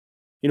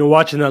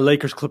Watching that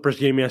Lakers-Clippers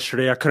game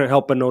yesterday, I couldn't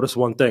help but notice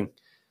one thing.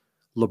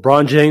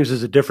 LeBron James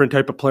is a different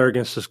type of player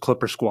against this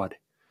Clippers squad.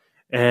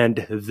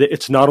 And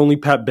it's not only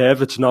Pat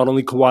Bev, it's not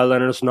only Kawhi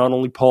Leonard, it's not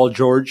only Paul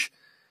George.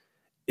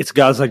 It's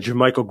guys like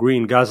JaMychal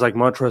Green, guys like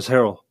Montrezl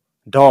Harrell,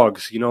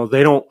 dogs. You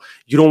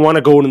don't want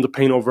to go into the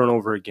paint over and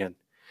over again.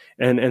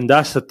 And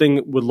that's the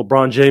thing with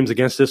LeBron James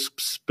against this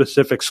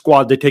specific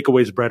squad. They take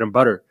away his bread and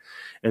butter.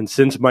 And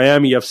since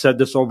Miami, I've said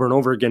this over and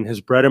over again,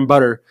 his bread and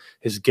butter,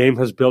 his game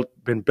has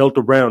been built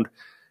around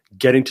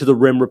getting to the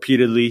rim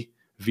repeatedly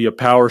via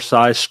power,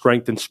 size,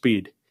 strength, and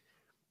speed.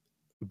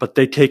 But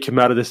they take him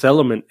out of this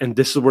element, and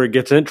this is where it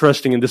gets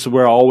interesting, and this is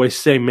where I always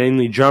say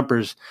mainly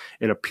jumpers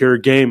in a pure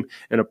game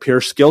and a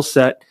pure skill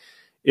set.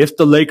 If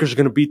the Lakers are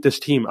going to beat this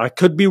team, I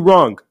could be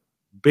wrong.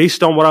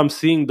 Based on what I'm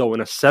seeing, though,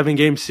 in a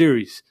 7-game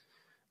series,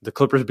 the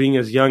Clippers being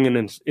as young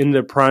and in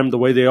their prime the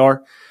way they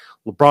are,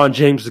 LeBron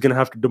James is going to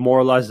have to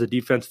demoralize the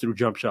defense through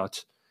jump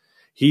shots.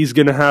 He's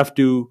going to have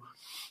to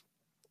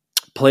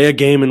play a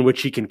game in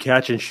which he can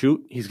catch and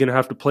shoot. He's going to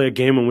have to play a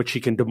game in which he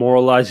can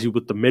demoralize you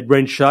with the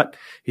mid-range shot.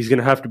 He's going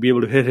to have to be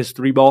able to hit his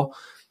 3-ball.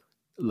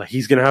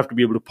 He's going to have to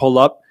be able to pull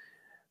up.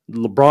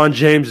 LeBron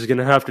James is going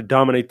to have to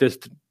dominate this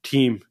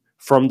team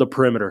from the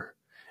perimeter.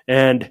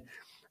 And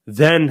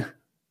then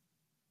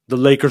the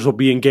Lakers will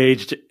be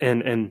engaged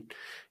and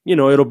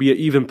it'll be an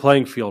even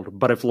playing field.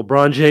 But if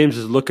LeBron James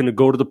is looking to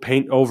go to the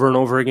paint over and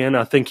over again,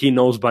 I think he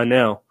knows by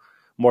now,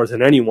 more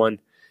than anyone,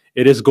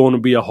 it is going to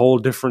be a whole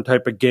different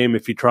type of game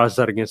if he tries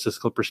that against this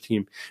Clippers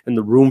team. And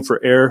the room for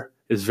error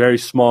is very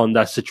small in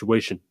that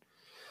situation.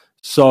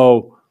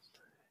 So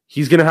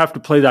he's going to have to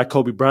play that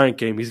Kobe Bryant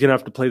game. He's going to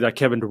have to play that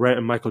Kevin Durant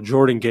and Michael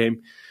Jordan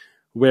game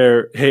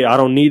where, hey, I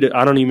don't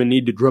even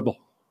need to dribble.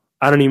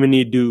 I don't even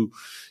need to,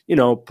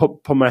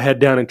 put my head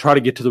down and try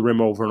to get to the rim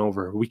over and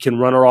over. We can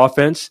run our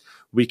offense.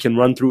 We can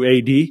run through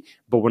AD.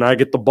 But when I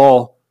get the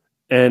ball,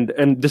 and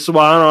this is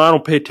why I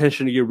don't pay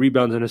attention to your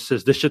rebounds and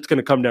assists. This shit's going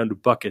to come down to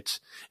buckets.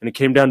 And it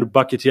came down to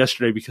buckets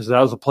yesterday because that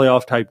was a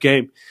playoff-type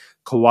game.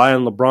 Kawhi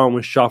and LeBron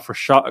went shot for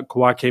shot.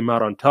 Kawhi came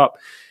out on top.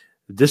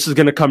 This is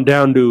going to come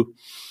down to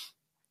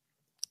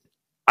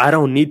I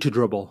don't need to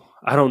dribble.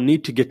 I don't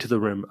need to get to the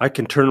rim. I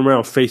can turn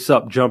around, face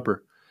up,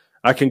 jumper.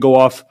 I can go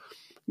off,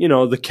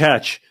 the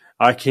catch.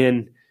 I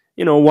can,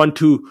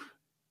 1-2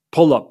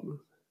 pull up.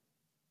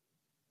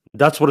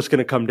 That's what it's going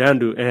to come down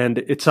to. And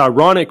it's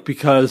ironic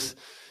because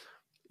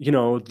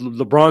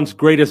LeBron's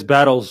greatest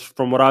battles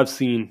from what I've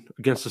seen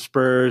against the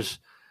Spurs,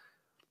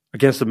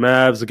 against the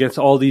Mavs, against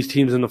all these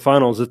teams in the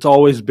finals, it's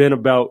always been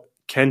about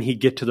can he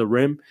get to the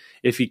rim?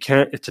 If he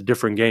can't, it's a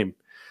different game.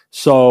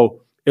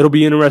 So it'll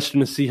be interesting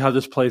to see how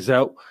this plays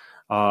out.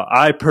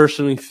 I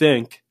personally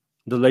think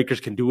the Lakers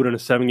can do it in a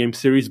 7-game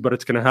series, but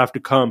it's going to have to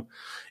come.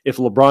 If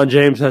LeBron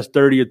James has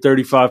 30 or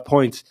 35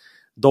 points,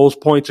 those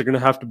points are going to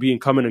have to be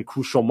coming in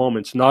crucial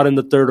moments, not in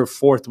the third or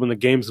fourth when the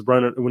game's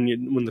running,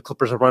 when the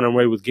Clippers are running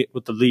away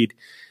with the lead,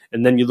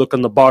 and then you look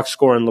on the box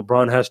score and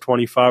LeBron has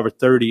 25 or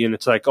 30, and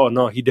it's like, oh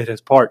no, he did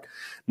his part.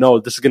 No,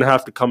 this is going to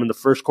have to come in the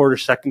first quarter,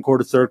 second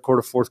quarter, third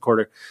quarter, fourth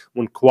quarter.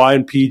 When Kawhi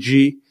and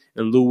PG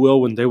and Lou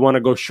Will, when they want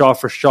to go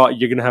shot for shot,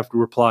 you're going to have to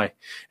reply, and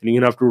you're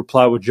going to have to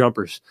reply with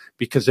jumpers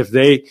because if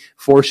they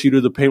force you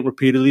to the paint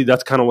repeatedly,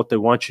 that's kind of what they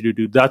want you to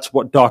do. That's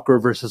what Doc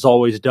Rivers has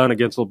always done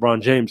against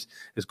LeBron James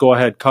is go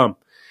ahead, come.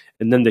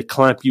 And then they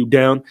clamp you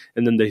down,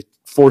 and then they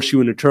force you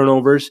into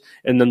turnovers,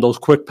 and then those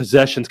quick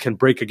possessions can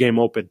break a game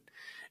open.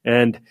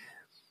 And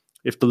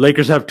if the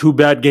Lakers have 2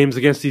 bad games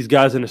against these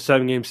guys in a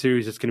 7-game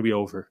series, it's going to be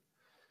over.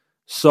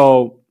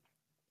 So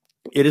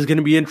it is going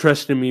to be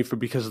interesting to me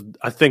because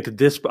I think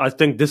this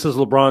is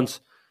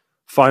LeBron's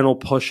final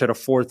push at a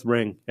 4th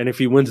ring. And if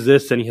he wins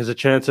this, then he has a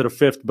chance at a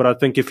 5th. But I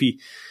think if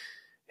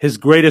his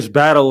greatest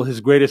battle, his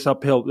greatest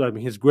uphill,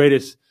 his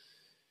greatest,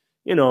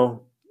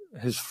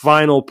 his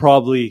final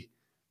probably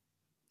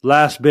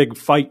last big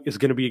fight is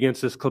going to be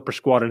against this Clipper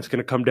squad, and it's going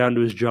to come down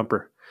to his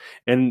jumper.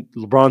 And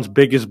LeBron's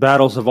biggest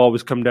battles have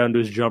always come down to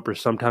his jumper.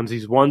 Sometimes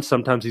he's won,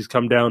 sometimes he's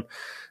come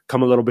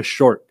a little bit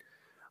short.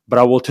 But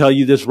I will tell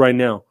you this right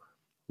now.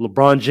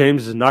 LeBron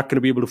James is not going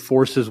to be able to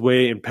force his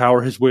way and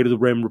power his way to the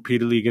rim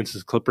repeatedly against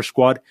his Clipper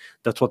squad.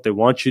 That's what they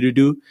want you to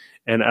do.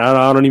 And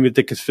I don't even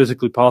think it's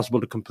physically possible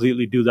to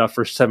completely do that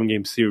for a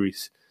 7-game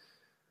series.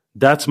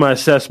 That's my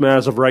assessment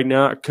as of right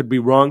now. I could be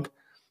wrong.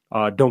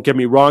 Don't get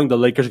me wrong, the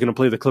Lakers are going to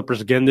play the Clippers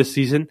again this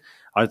season.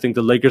 I think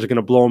the Lakers are going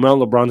to blow them out.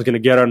 LeBron's going to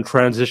get on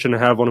transition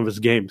and have one of his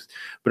games.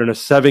 But in a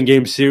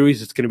 7-game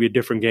series, it's going to be a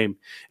different game.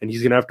 And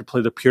he's going to have to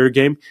play the pure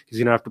game. He's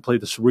going to have to play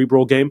the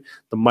cerebral game,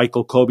 the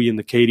Michael, Kobe, and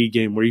the KD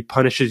game, where he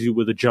punishes you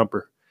with a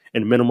jumper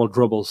and minimal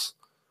dribbles.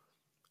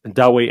 And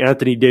that way,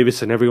 Anthony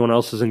Davis and everyone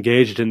else is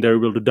engaged, and they're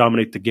able to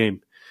dominate the game.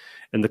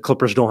 And the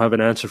Clippers don't have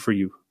an answer for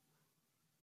you.